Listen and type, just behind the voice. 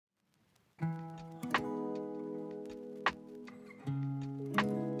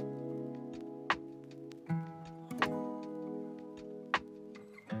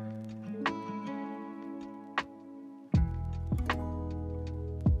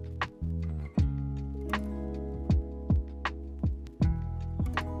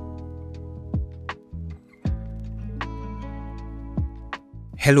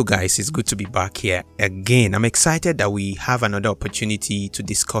Hello guys, it's good to be back here again. I'm excited that we have another opportunity to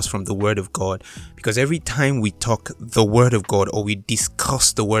discuss from the Word of God, because every time we talk the Word of God or we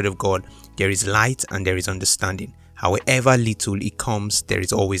discuss the Word of God, there is light and there is understanding. However little it comes, there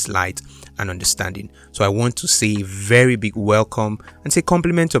is always light and understanding. So I want to say a very big welcome and say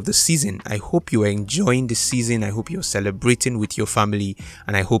compliment of the season. I hope you are enjoying the season. I hope you're celebrating with your family,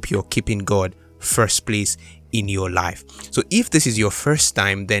 and I hope you're keeping God first place in your life. So if this is your first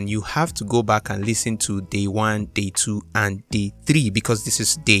time, then you have to go back and listen to day 1, day 2, and day 3, because this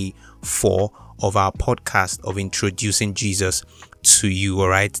is day 4 of our podcast of introducing Jesus to you. All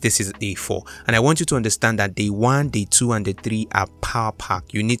right, this is day 4, and I want you to understand that day 1, day 2, and day 3 are power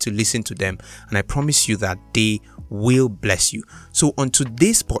packed. You need to listen to them, and I promise you that they will bless you. So on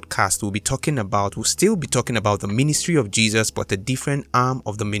today's podcast, we'll still be talking about the ministry of Jesus, but a different arm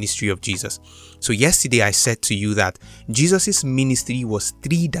of the ministry of Jesus. So yesterday I said to you that Jesus's ministry was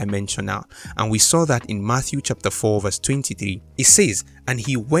 3-dimensional, and we saw that in Matthew chapter 4 verse 23. It says, "And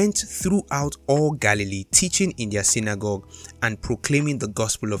he went throughout all Galilee, teaching in their synagogue and proclaiming the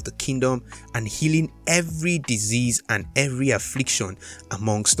gospel of the kingdom and healing every disease and every affliction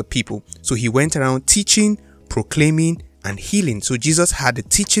amongst the people." So he went around teaching, proclaiming, and healing. So Jesus had a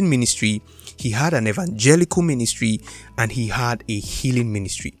teaching ministry, he had an evangelical ministry, and he had a healing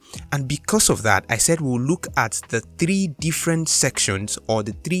ministry. And because of that, I said we'll look at the 3 different sections or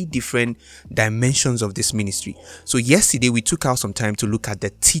the 3 different dimensions of this ministry. So yesterday we took out some time to look at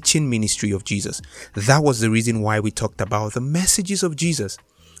the teaching ministry of Jesus. That was the reason why we talked about the messages of Jesus.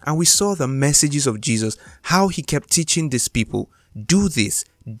 And we saw the messages of Jesus, how he kept teaching these people, do this,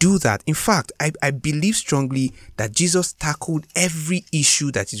 do that. In fact, I believe strongly that Jesus tackled every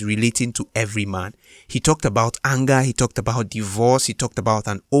issue that is relating to every man. He talked about anger, he talked about divorce, he talked about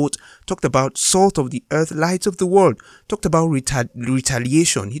an oath, talked about salt of the earth, light of the world, talked about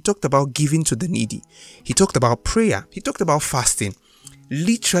retaliation, he talked about giving to the needy, he talked about prayer, he talked about fasting.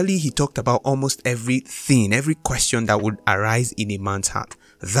 Literally, he talked about almost everything, every question that would arise in a man's heart.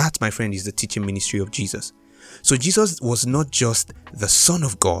 That, my friend, is the teaching ministry of Jesus. So Jesus was not just the Son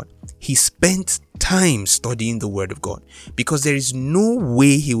of God. He spent time studying the Word of God, because there is no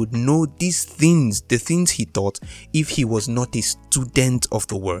way he would know these things, the things he taught, if he was not a student of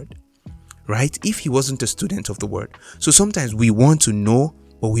the Word, right? If he wasn't a student of the Word. So sometimes we want to know,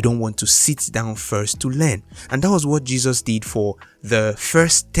 but we don't want to sit down first to learn. And that was what Jesus did for the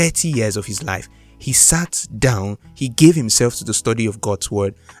first 30 years of his life. He sat down, he gave himself to the study of God's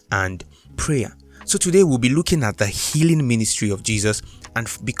Word and prayer. So today we'll be looking at the healing ministry of Jesus, and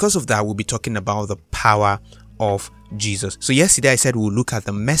because of that we'll be talking about the power of Jesus. So yesterday I said we'll look at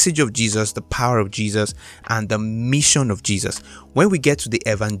the message of Jesus, the power of Jesus, and the mission of Jesus. When we get to the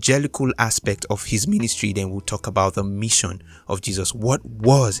evangelical aspect of his ministry, then we'll talk about the mission of Jesus. What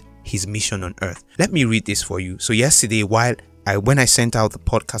was his mission on earth? Let me read this for you. So yesterday, when I sent out the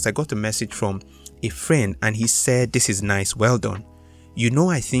podcast, I got a message from a friend, and he said, "This is nice, well done. You know,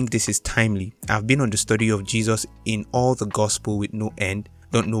 I think this is timely. I've been on the study of Jesus in all the gospel with no end.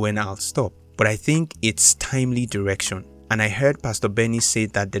 Don't know when I'll stop. But I think it's timely direction. And I heard Pastor Benny say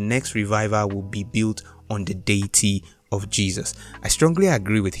that the next revival will be built on the deity of Jesus." I strongly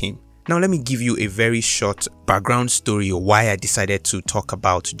agree with him. Now let me give you a very short background story of why I decided to talk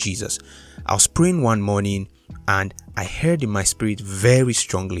about Jesus. I was praying one morning, and I heard in my spirit very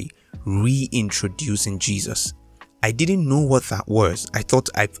strongly, reintroducing Jesus. I didn't know what that was. I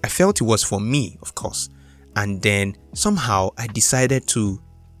felt it was for me, of course. And then somehow I decided to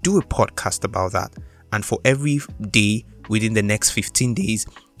do a podcast about that. And for every day within the next 15 days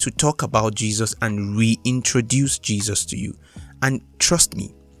to talk about Jesus and reintroduce Jesus to you. And trust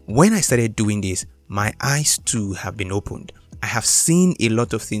me, when I started doing this, my eyes too have been opened. I have seen a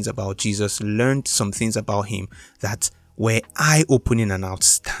lot of things about Jesus, learned some things about him that were eye-opening and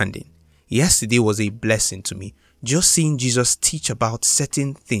outstanding. Yesterday was a blessing to me. Just seeing Jesus teach about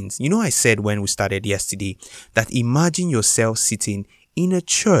certain things. You know, I said when we started yesterday that imagine yourself sitting in a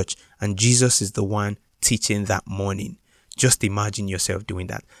church and Jesus is the one teaching that morning. Just imagine yourself doing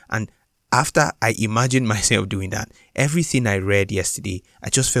that. And after I imagined myself doing that, everything I read yesterday,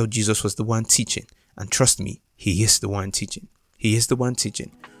 I just felt Jesus was the one teaching. And trust me, he is the one teaching. He is the one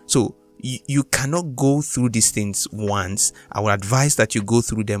teaching. So you cannot go through these things once. I would advise that you go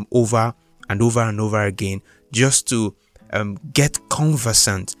through them over and over and over again, just to get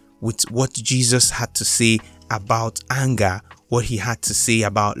conversant with what Jesus had to say about anger, what he had to say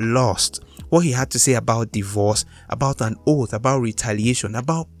about lust, what he had to say about divorce, about an oath, about retaliation,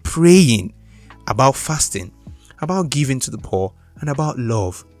 about praying, about fasting, about giving to the poor, and about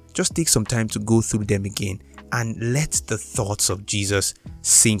love. Just take some time to go through them again and let the thoughts of Jesus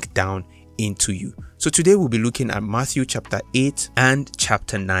sink down into you. So today we'll be looking at Matthew chapter 8 and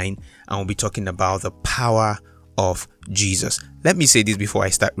chapter 9, and we'll be talking about the power of Jesus. Let me say this before I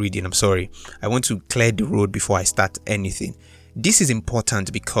start reading. I'm sorry. I want to clear the road before I start anything. This is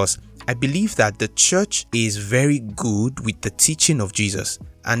important because I believe that the church is very good with the teaching of Jesus.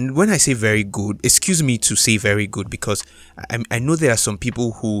 And when I say very good, excuse me to say very good, because I know there are some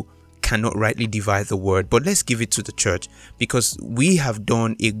people who cannot rightly divide the word, but let's give it to the church because we have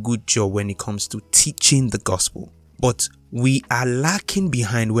done a good job when it comes to teaching the gospel. But we are lacking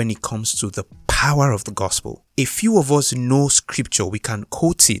behind when it comes to the power of the gospel. A few of us know scripture, we can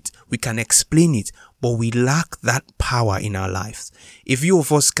quote it, we can explain it, but we lack that power in our lives. A few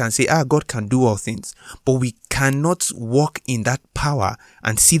of us can say, God can do all things, but we cannot walk in that power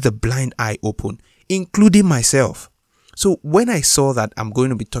and see the blind eye open, including myself. So when I saw that I'm going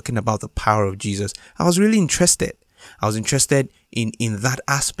to be talking about the power of Jesus, I was really interested. I was interested in that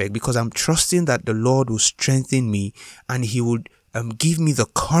aspect because I'm trusting that the Lord will strengthen me and He would give me the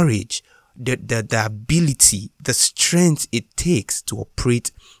courage, the ability, the strength it takes to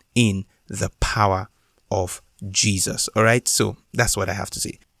operate in the power of Jesus. All right, so that's what I have to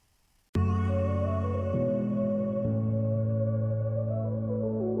say.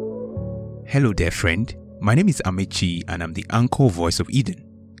 Hello there, friend. My name is Amechi and I'm the anchor voice of Eden.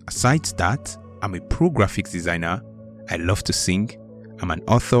 Aside that, I'm a pro graphics designer, I love to sing, I'm an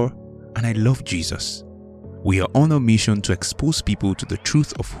author, and I love Jesus. We are on a mission to expose people to the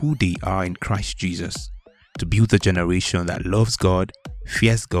truth of who they are in Christ Jesus, to build a generation that loves God,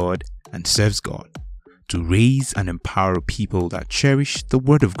 fears God, and serves God, to raise and empower people that cherish the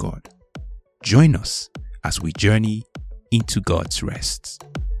Word of God. Join us as we journey into God's rest.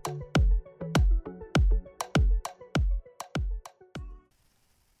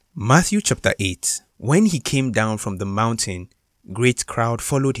 Matthew chapter 8. When he came down from the mountain, great crowd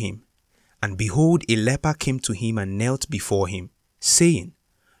followed him. And behold, a leper came to him and knelt before him, saying,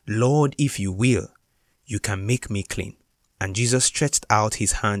 Lord, if you will, you can make me clean. And Jesus stretched out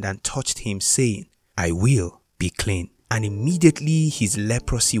his hand and touched him, saying, I will be clean. And immediately his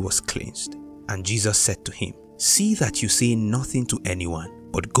leprosy was cleansed. And Jesus said to him, See that you say nothing to anyone,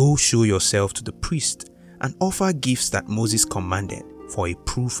 but go show yourself to the priest and offer gifts that Moses commanded for a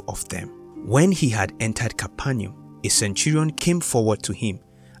proof of them. When he had entered Capernaum, a centurion came forward to him,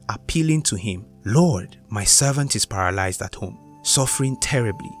 appealing to him, Lord, my servant is paralyzed at home, suffering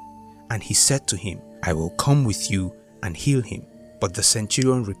terribly. And he said to him, I will come with you and heal him. But the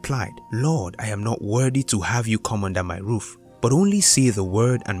centurion replied, Lord, I am not worthy to have you come under my roof, but only say the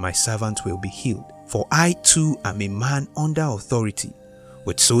word and my servant will be healed. For I too am a man under authority,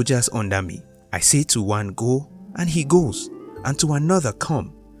 with soldiers under me. I say to one, go, and he goes, and to another,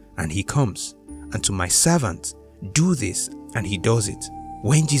 come, and he comes, and to my servant, do this, and he does it.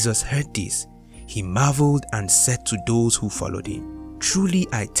 When Jesus heard this, he marveled and said to those who followed him, Truly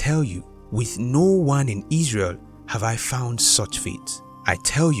I tell you, with no one in Israel have I found such faith. I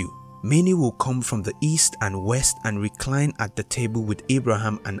tell you, many will come from the east and west and recline at the table with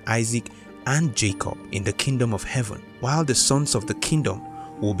Abraham and Isaac and Jacob in the kingdom of heaven, while the sons of the kingdom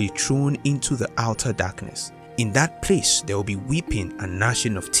will be thrown into the outer darkness. In that place there will be weeping and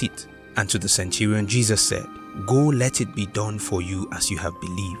gnashing of teeth. And to the centurion Jesus said, Go, let it be done for you as you have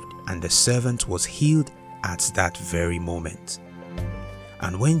believed. And the servant was healed at that very moment.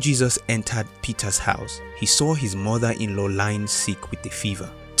 And when Jesus entered Peter's house, he saw his mother-in-law lying sick with a fever,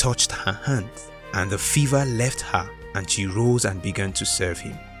 touched her hand, and the fever left her, and she rose and began to serve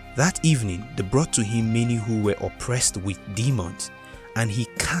him. That evening they brought to him many who were oppressed with demons, and he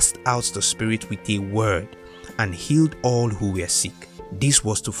cast out the spirit with a word, and healed all who were sick. This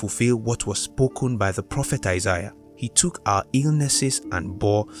was to fulfill what was spoken by the prophet Isaiah. He took our illnesses and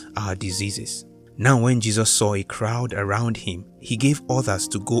bore our diseases. Now when Jesus saw a crowd around him, he gave orders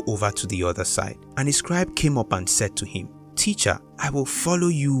to go over to the other side. And a scribe came up and said to him, Teacher, I will follow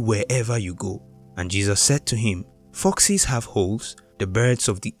you wherever you go. And Jesus said to him, Foxes have holes, the birds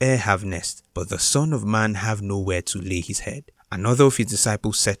of the air have nests, but the Son of Man have nowhere to lay his head. Another of his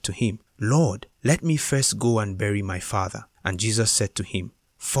disciples said to him, Lord, let me first go and bury my father. And Jesus said to him,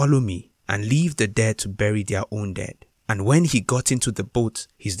 Follow me, and leave the dead to bury their own dead. And when he got into the boat,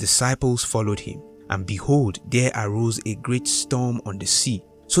 his disciples followed him. And behold, there arose a great storm on the sea,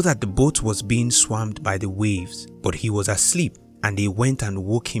 so that the boat was being swamped by the waves. But he was asleep, and they went and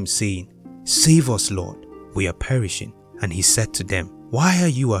woke him, saying, Save us, Lord, we are perishing. And he said to them, Why are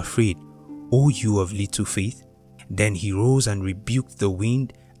you afraid, O you of little faith? Then he rose and rebuked the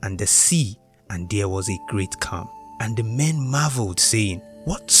wind and the sea, and there was a great calm. And the men marveled, saying,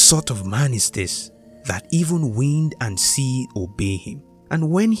 What sort of man is this, that even wind and sea obey him. And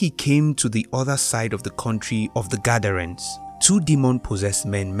when he came to the other side of the country of the Gadarenes, 2 demon-possessed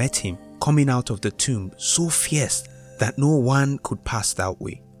men met him, coming out of the tomb so fierce that no one could pass that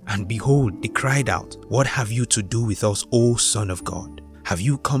way. And behold, they cried out, "What have you to do with us, O Son of God? Have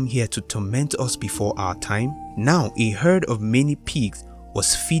you come here to torment us before our time?" Now a herd of many pigs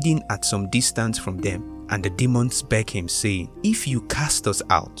was feeding at some distance from them, and the demons begged him, saying, "If you cast us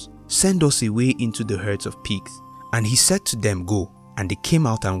out, send us away into the herds of pigs." And he said to them, "Go." And they came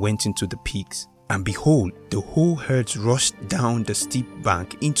out and went into the pigs. And behold, the whole herds rushed down the steep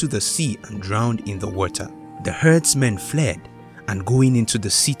bank into the sea and drowned in the water. The herdsmen fled, and going into the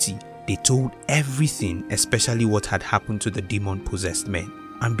city, they told everything, especially what had happened to the demon-possessed men.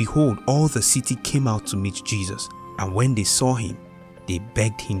 And behold, all the city came out to meet Jesus, and when they saw him, they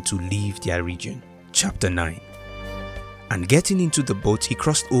begged him to leave their region. Chapter 9. And getting into the boat, he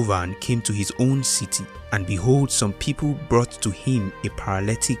crossed over and came to his own city. And behold, some people brought to him a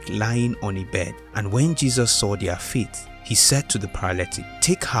paralytic lying on a bed. And when Jesus saw their faith, he said to the paralytic,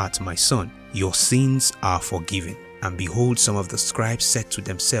 "Take heart, my son, your sins are forgiven." And behold, some of the scribes said to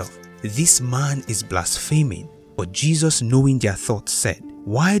themselves, "This man is blaspheming." But Jesus, knowing their thoughts, said,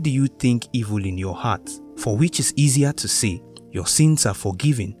 "Why do you think evil in your hearts? For which is easier to say, 'Your sins are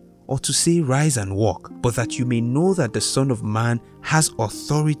forgiven,' or to say, 'Rise and walk'? But that you may know that the Son of Man has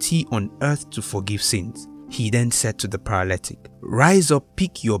authority on earth to forgive sins." He then said to the paralytic, "Rise up,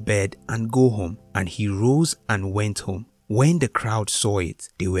 pick your bed, and go home." And he rose and went home. When the crowd saw it,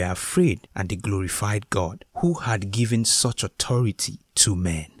 they were afraid, and they glorified God, who had given such authority to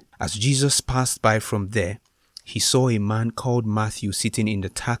men. As Jesus passed by from there, he saw a man called Matthew sitting in the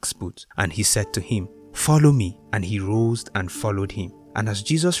tax booth, and he said to him, "Follow me." And he rose and followed him. And as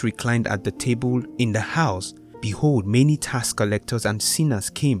Jesus reclined at the table in the house, behold, many tax collectors and sinners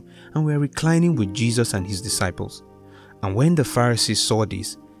came and were reclining with Jesus and his disciples. And when the Pharisees saw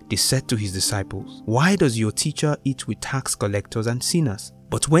this, they said to his disciples, "Why does your teacher eat with tax collectors and sinners?"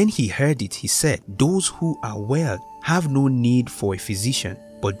 But when he heard it, he said, "Those who are well have no need for a physician,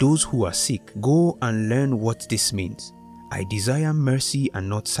 but those who are sick. Go and learn what this means. I desire mercy and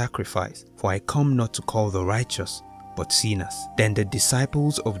not sacrifice, for I come not to call the righteous, but sinners." Then the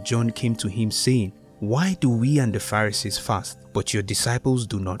disciples of John came to him, saying, "Why do we and the Pharisees fast, but your disciples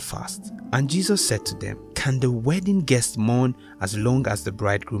do not fast?" And Jesus said to them, "Can the wedding guests mourn as long as the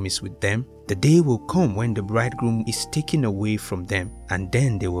bridegroom is with them? The day will come when the bridegroom is taken away from them, and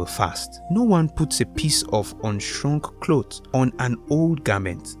then they will fast. No one puts a piece of unshrunk cloth on an old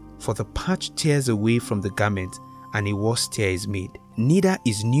garment, for the patch tears away from the garment, and a worse tear is made. Neither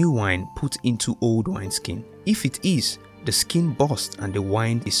is new wine put into old wineskin. If it is, the skin bursts, and the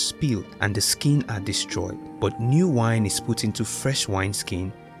wine is spilled, and the skin are destroyed. But new wine is put into fresh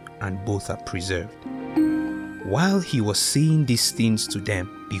wineskin, and both are preserved." While he was saying these things to them,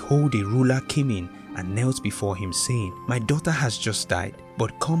 behold, a ruler came in and knelt before him, saying, "My daughter has just died,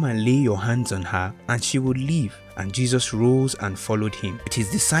 but come and lay your hands on her, and she will live." And Jesus rose and followed him with his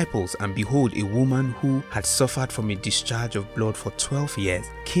disciples. And behold, a woman who had suffered from a discharge of blood for 12 years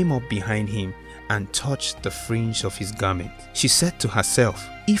came up behind him and touched the fringe of his garment. She said to herself,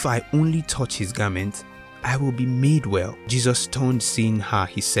 "If I only touch his garment, I will be made well." Jesus turned, seeing her,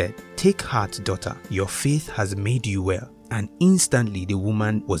 he said, "Take heart, daughter, your faith has made you well." And instantly the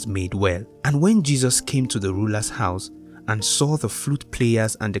woman was made well. And when Jesus came to the ruler's house and saw the flute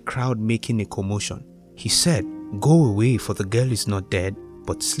players and the crowd making a commotion, he said, "Go away, for the girl is not dead,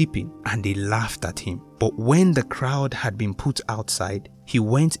 but sleeping." And they laughed at him. But when the crowd had been put outside, he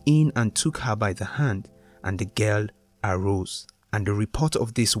went in and took her by the hand, and the girl arose. And the report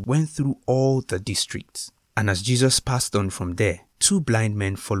of this went through all the districts. And as Jesus passed on from there, 2 blind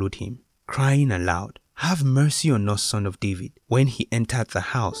men followed him, crying aloud, "Have mercy on us, Son of David." When he entered the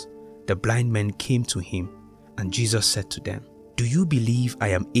house, the blind men came to him, and Jesus said to them, "Do you believe I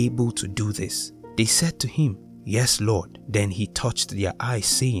am able to do this?" They said to him, "Yes, Lord." Then he touched their eyes,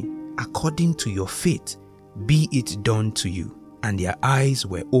 saying, "According to your faith, be it done to you." And their eyes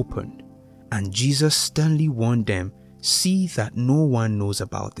were opened. And Jesus sternly warned them, "See that no one knows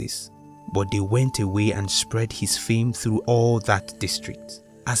about this." But they went away and spread his fame through all that district.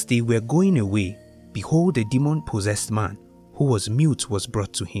 As they were going away, behold, a demon-possessed man who was mute was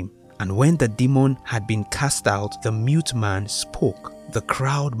brought to him. And when the demon had been cast out, the mute man spoke. The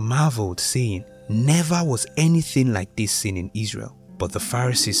crowd marveled, saying, "Never was anything like this seen in Israel." But the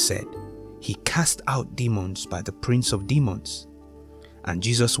Pharisees said, "He cast out demons by the prince of demons." And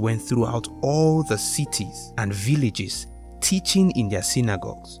Jesus went throughout all the cities and villages, teaching in their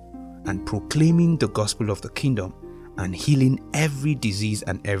synagogues, and proclaiming the gospel of the kingdom, and healing every disease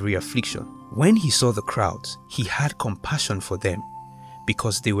and every affliction. When he saw the crowds, he had compassion for them,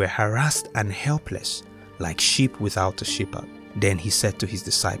 because they were harassed and helpless, like sheep without a shepherd. Then he said to his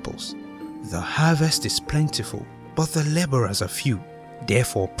disciples, "The harvest is plentiful, but the laborers are few.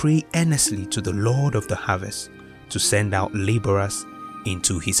 Therefore pray earnestly to the Lord of the harvest to send out laborers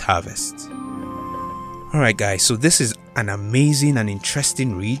into his harvest." Alright guys, so this is an amazing and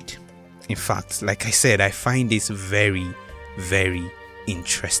interesting read. In fact, like I said, I find this very, very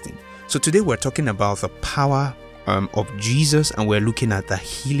interesting. So today we're talking about the power of Jesus, and we're looking at the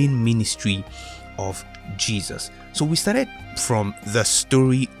healing ministry of Jesus. So we started from the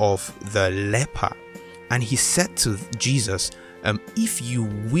story of the leper, and he said to Jesus, "If you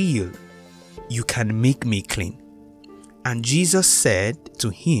will, you can make me clean." And Jesus said to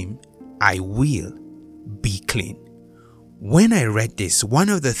him, "I will be clean." When I read this, one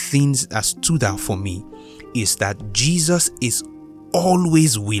of the things that stood out for me is that Jesus is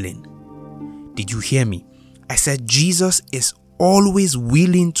always willing. Did you hear me? I said Jesus is always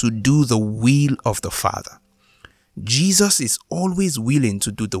willing to do the will of the Father. Jesus is always willing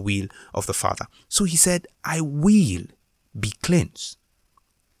to do the will of the Father. So he said, "I will be cleansed."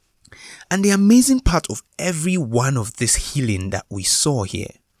 And the amazing part of every one of this healing that we saw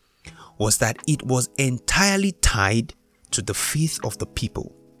here was that it was entirely tied to the faith of the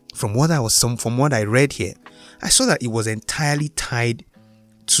people. From what I read here, I saw that it was entirely tied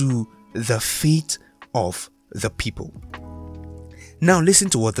to the faith of the people. Now listen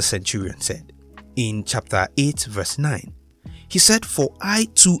to what the centurion said in chapter 8 verse 9. He said, "For I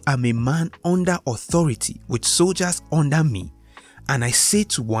too am a man under authority, with soldiers under me, and I say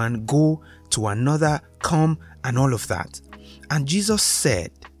to one, go, to another, come," and all of that. And Jesus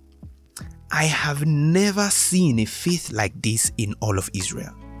said, "I have never seen a faith like this in all of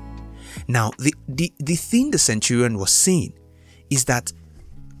Israel." Now, the thing the centurion was saying is that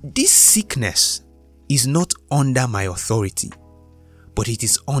this sickness is not under my authority, but it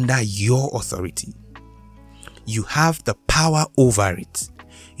is under your authority. You have the power over it.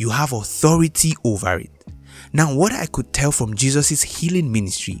 You have authority over it. Now, what I could tell from Jesus' healing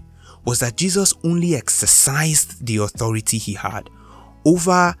ministry was that Jesus only exercised the authority he had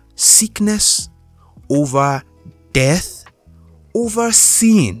over sickness, over death, over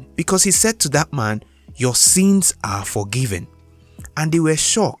sin, because he said to that man, "Your sins are forgiven." And they were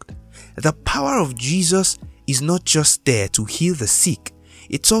shocked. The power of Jesus is not just there to heal the sick,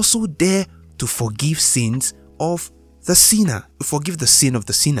 it's also there to forgive sins of the sinner, forgive the sin of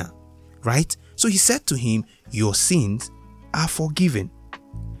the sinner, right? So he said to him, "Your sins are forgiven."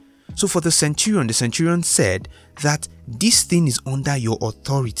 So for the centurion said that this thing is under your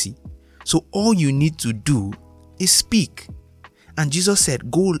authority. So all you need to do is speak. And Jesus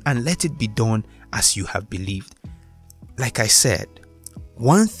said, "Go and let it be done as you have believed." Like I said,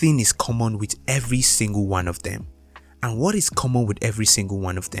 one thing is common with every single one of them. And what is common with every single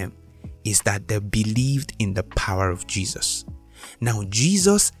one of them is that they believed in the power of Jesus. Now,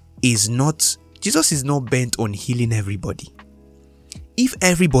 Jesus is not bent on healing everybody. If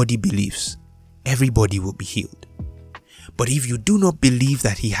everybody believes, everybody will be healed. But if you do not believe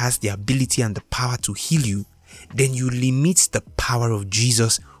that he has the ability and the power to heal you, then you limit the power of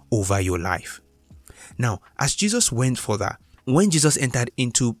Jesus over your life. Now, as Jesus went further, when Jesus entered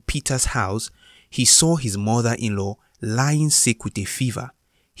into Peter's house, he saw his mother-in-law lying sick with a fever.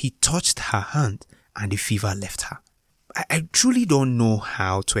 He touched her hand and the fever left her. I truly don't know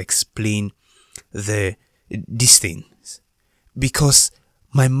how to explain these things, because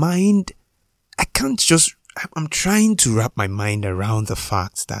my mind, I'm trying to wrap my mind around the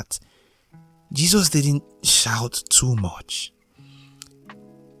fact that Jesus didn't shout too much.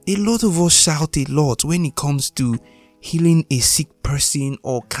 A lot of us shout a lot when it comes to healing a sick person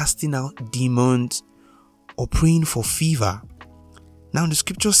or casting out demons or praying for fever. Now the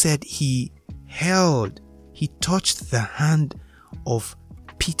scripture said he touched the hand of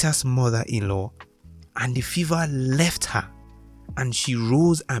Peter's mother-in-law and the fever left her, and she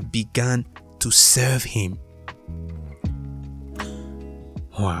rose and began to serve him.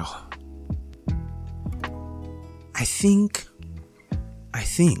 Wow. I think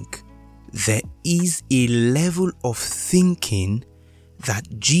there is a level of thinking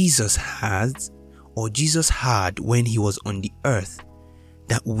that Jesus has, or Jesus had when he was on the earth,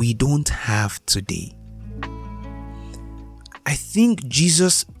 that we don't have today. I think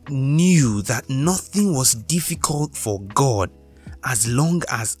Jesus knew that nothing was difficult for God as long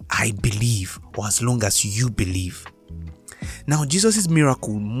as I believe, or as long as you believe. Now, Jesus'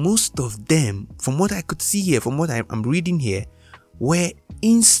 miracle, most of them, from what I could see here, from what I'm reading here, were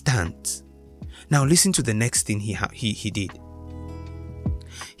instant. Now listen to the next thing he did.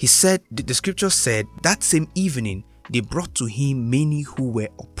 He said, the scripture said, that same evening they brought to him many who were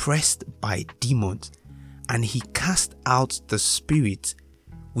oppressed by demons, and he cast out the spirit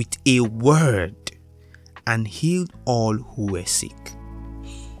with a word and healed all who were sick.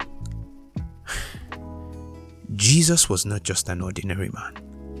 Jesus was not just an ordinary man.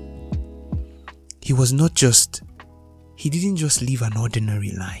 He didn't just live an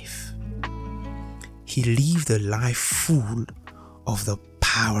ordinary life. He lived a life full of the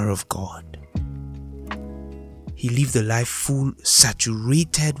power of God. He lived a life full,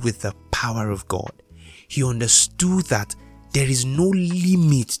 saturated with the power of God. He understood that there is no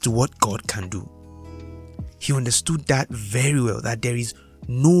limit to what God can do. He understood that very well, that there is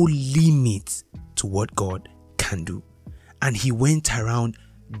no limit to what God can do. And he went around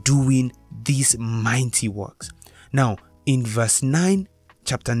doing these mighty works. Now, in verse 9,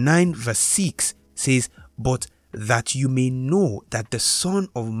 chapter 9, verse 6 says, "But that you may know that the Son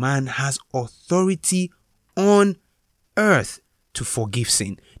of Man has authority on earth to forgive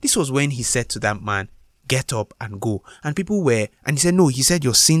sin." This was when he said to that man, "Get up and go." And people were, and he said, "No," he said,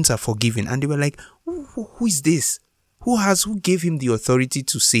 "Your sins are forgiven." And they were like, who is this? Who gave him the authority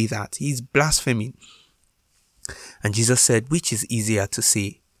to say that? He's blaspheming. And Jesus said, which is easier to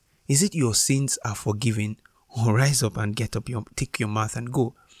say? Is it your sins are forgiven, or rise up and get up, take your mat and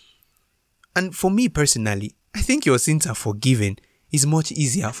go? And for me personally, I think your sins are forgiven is much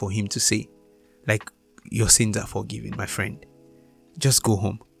easier for him to say. Like, your sins are forgiven, my friend. Just go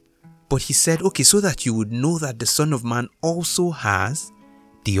home. But he said, okay, so that you would know that the Son of Man also has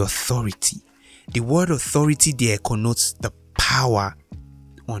the authority. The word authority there connotes the power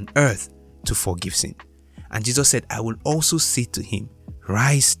on earth to forgive sin. And Jesus said, I will also say to him,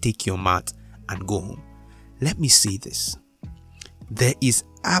 rise, take your mat and go home. Let me say this. There is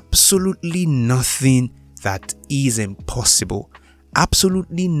absolutely nothing that is impossible.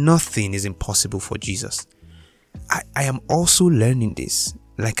 Absolutely nothing is impossible for Jesus. I am also learning this.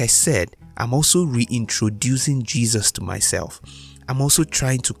 Like I said, I'm also reintroducing Jesus to myself. I'm also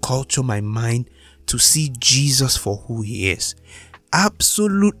trying to culture my mind to see Jesus for who he is.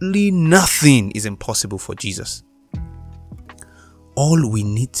 Absolutely nothing is impossible for Jesus. All we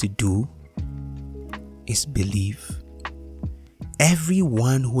need to do is believe.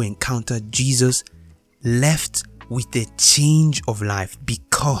 Everyone who encountered Jesus left with a change of life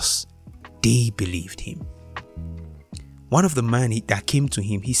because they believed him. One of the men that came to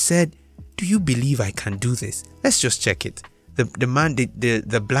him, he said, do you believe I can do this? Let's just check it. The man,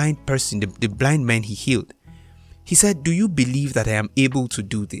 the blind person, the blind man he healed. He said, do you believe that I am able to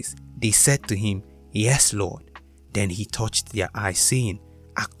do this? They said to him, yes, Lord. Then he touched their eyes, saying,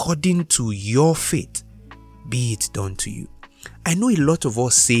 according to your faith, be it done to you. I know a lot of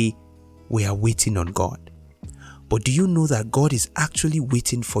us say we are waiting on God. But do you know that God is actually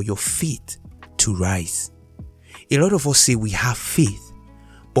waiting for your faith to rise? A lot of us say we have faith,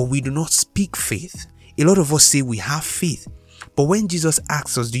 but we do not speak faith. A lot of us say we have faith, but when Jesus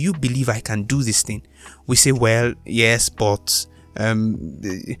asks us, do you believe I can do this thing? We say, well, yes, but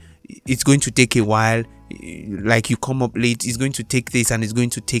it's going to take a while. Like, you come up late, it's going to take this and it's going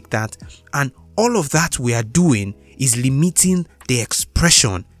to take that. And all of that we are doing is limiting the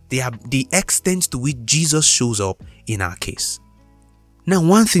expression, the extent to which Jesus shows up in our case. Now,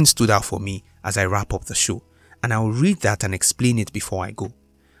 one thing stood out for me as I wrap up the show, and I'll read that and explain it before I go.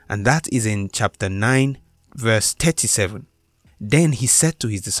 And that is in chapter 9, verse 37. Then he said to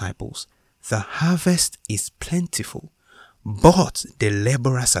his disciples, the harvest is plentiful, but the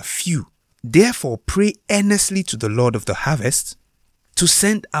laborers are few. Therefore pray earnestly to the Lord of the harvest to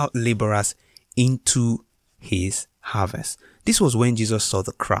send out laborers into his harvest. This was when Jesus saw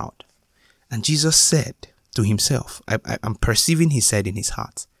the crowd. And Jesus said to himself, I'm perceiving he said in his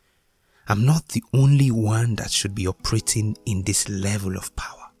heart, I'm not the only one that should be operating in this level of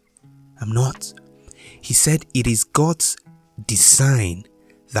power. I'm not. He said it is God's design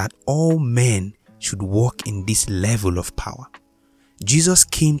that all men should walk in this level of power. Jesus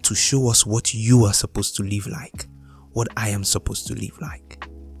came to show us what you are supposed to live like, what I am supposed to live like.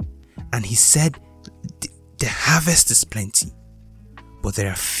 And he said, the harvest is plenty, but there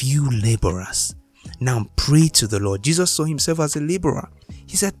are few laborers. Now pray to the Lord. Jesus saw himself as a laborer.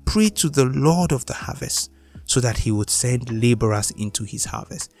 He said, pray to the Lord of the harvest so that he would send laborers into his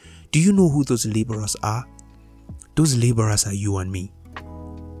harvest. Do you know who those laborers are? Those laborers are you and me.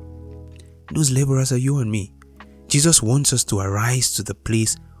 Those laborers are you and me. Jesus wants us to arise to the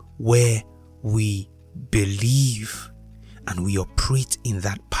place where we believe and we operate in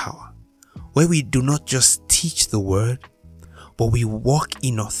that power, where we do not just teach the word, but we walk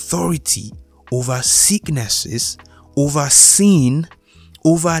in authority over sicknesses, over sin,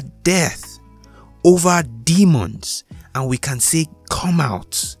 over death, over demons, and we can say, come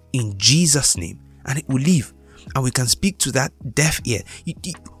out in Jesus' name, and it will leave. And we can speak to that deaf ear.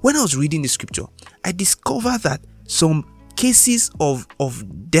 When I was reading the scripture, I discovered that some cases of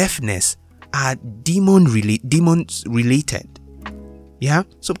deafness are demons related. Yeah,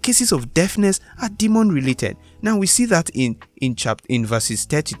 some cases of deafness are demon related. Now we see that in verses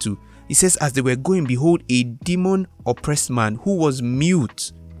 32. It says, as they were going, behold, a demon oppressed man who was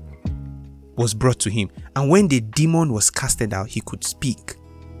mute was brought to him. And when the demon was casted out, he could speak.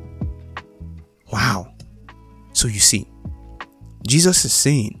 Wow. So you see, Jesus is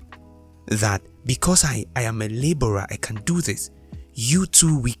saying that because I am a laborer, I can do this. You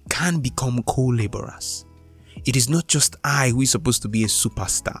too, we can become co-laborers. It is not just I who is supposed to be a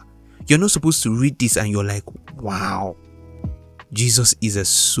superstar. You're not supposed to read this and you're like, wow, Jesus is a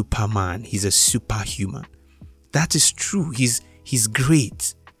superman. He's a superhuman. That is true. He's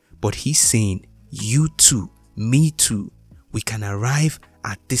great. But he's saying, you too, me too, we can arrive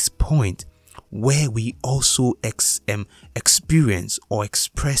at this point where we also experience or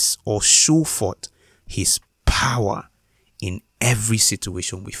express or show forth his power in every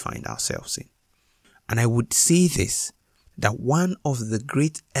situation we find ourselves in. And I would say this, that one of the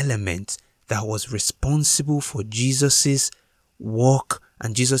great elements that was responsible for Jesus's walk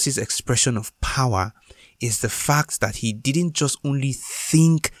and Jesus's expression of power is the fact that he didn't just only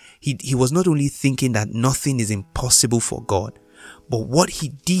think, he was not only thinking that nothing is impossible for God, but what he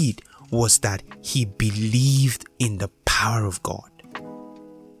did was that he believed in the power of God.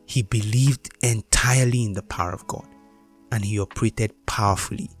 He believed entirely in the power of God, and he operated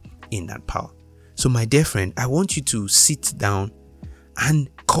powerfully in that power. So my dear friend, I want you to sit down and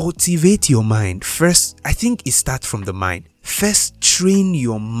cultivate your mind. First, I think it starts from the mind. First, train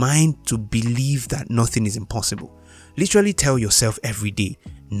your mind to believe that nothing is impossible. Literally tell yourself every day,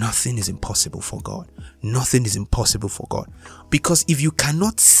 nothing is impossible for God. Nothing is impossible for God. Because if you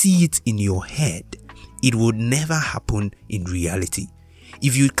cannot see it in your head, it would never happen in reality.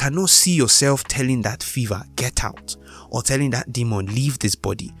 If you cannot see yourself telling that fever, get out, or telling that demon, leave this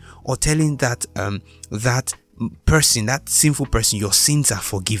body, or telling that that person, that sinful person, your sins are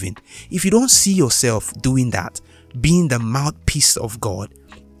forgiven. If you don't see yourself doing that, being the mouthpiece of God,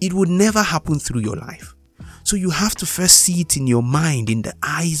 it would never happen through your life. So you have to first see it in your mind, in the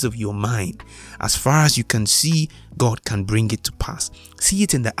eyes of your mind. As far as you can see, God can bring it to pass. See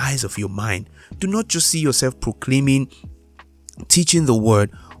it in the eyes of your mind. Do not just see yourself proclaiming, teaching the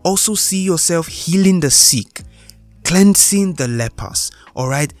word. Also see yourself healing the sick, cleansing the lepers, all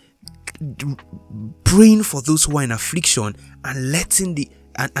right? Praying for those who are in affliction and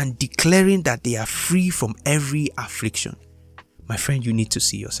and declaring that they are free from every affliction. My friend, you need to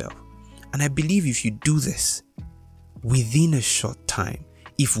see yourself. And I believe if you do this within a short time,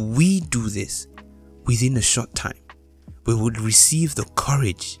 if we do this within a short time, we would receive the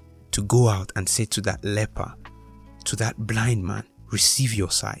courage to go out and say to that leper, to that blind man, receive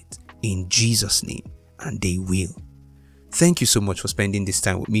your sight in Jesus' name, and they will. Thank you so much for spending this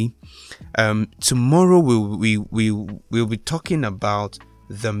time with me. Tomorrow we'll be talking about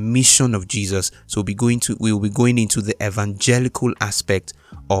the mission of Jesus. So we'll be going into the evangelical aspect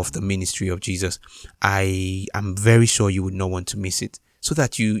of the ministry of Jesus. I am very sure you would not want to miss it, so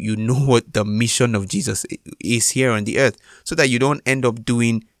that you know what the mission of Jesus is here on the earth, so that you don't end up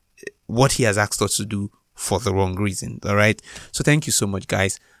doing what he has asked us to do for the wrong reason. All right. So thank you so much,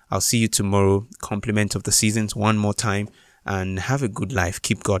 guys. I'll see you tomorrow. Compliment of the seasons one more time, and have a good life.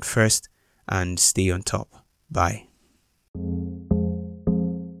 Keep God first and stay on top. Bye.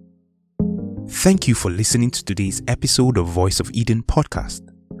 Thank you for listening to today's episode of Voice of Eden podcast.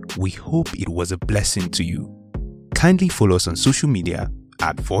 We hope it was a blessing to you. Kindly follow us on social media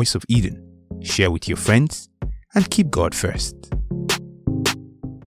at Voice of Eden. Share with your friends and keep God first.